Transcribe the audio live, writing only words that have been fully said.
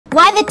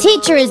Why the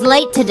teacher is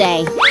late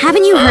today?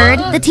 Haven't you heard?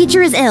 The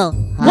teacher is ill.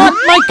 What?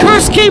 My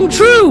curse came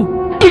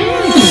true!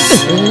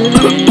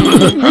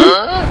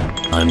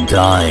 I'm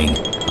dying.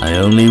 I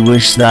only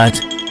wish that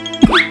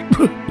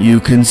you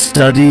can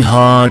study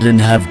hard and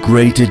have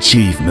great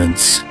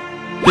achievements.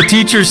 The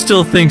teacher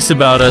still thinks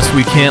about us.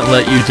 We can't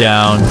let you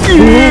down.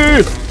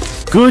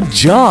 Good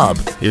job!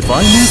 If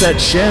I knew that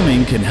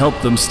shamming can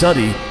help them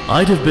study,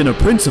 I'd have been a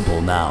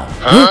principal now.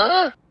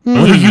 Huh?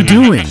 What are you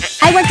doing?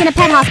 I worked in a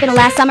pet hospital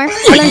last summer.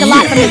 I learned a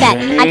lot from the vet.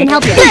 I can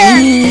help you.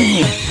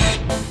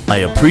 I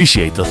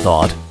appreciate the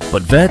thought,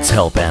 but vets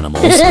help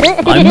animals.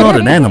 I'm not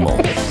an animal.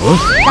 Huh?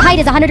 The height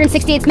is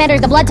 168 meters.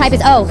 The blood type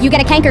is O. You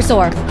get a canker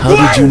sore. How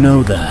did you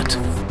know that?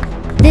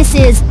 This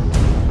is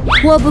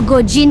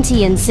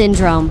Wobegorgintian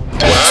syndrome.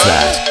 What's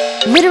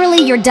that?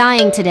 Literally, you're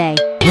dying today.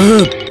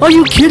 Are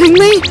you kidding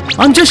me?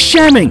 I'm just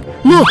shamming.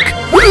 Look!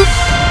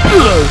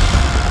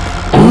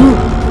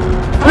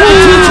 The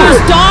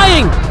teacher's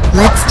dying!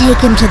 Let's take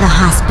him to the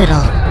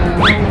hospital.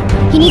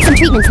 He needs some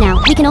treatments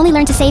now. We can only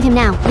learn to save him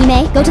now. We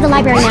may go to the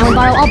library now and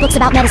borrow all books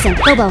about medicine.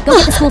 Bobo, go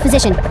get the school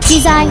physician.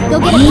 Chizai,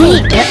 go get a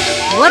plate.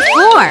 What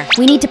for?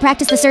 We need to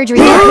practice the surgery.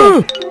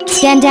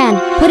 Dan,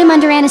 put him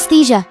under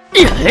anesthesia.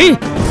 Exceed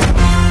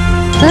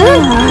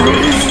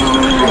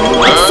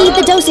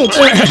the dosage.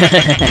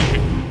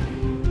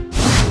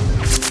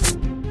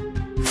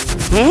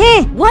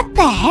 What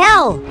the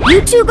hell?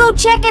 You two go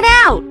check it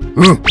out.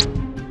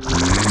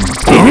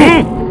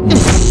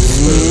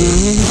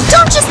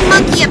 Don't just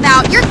monkey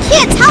about! You're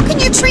kids! How can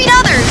you treat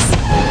others?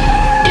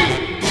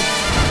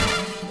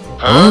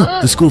 Huh?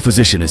 The school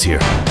physician is here.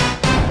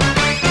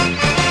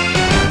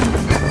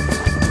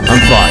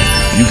 I'm fine.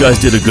 You guys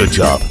did a good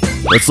job.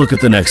 Let's look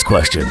at the next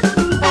question.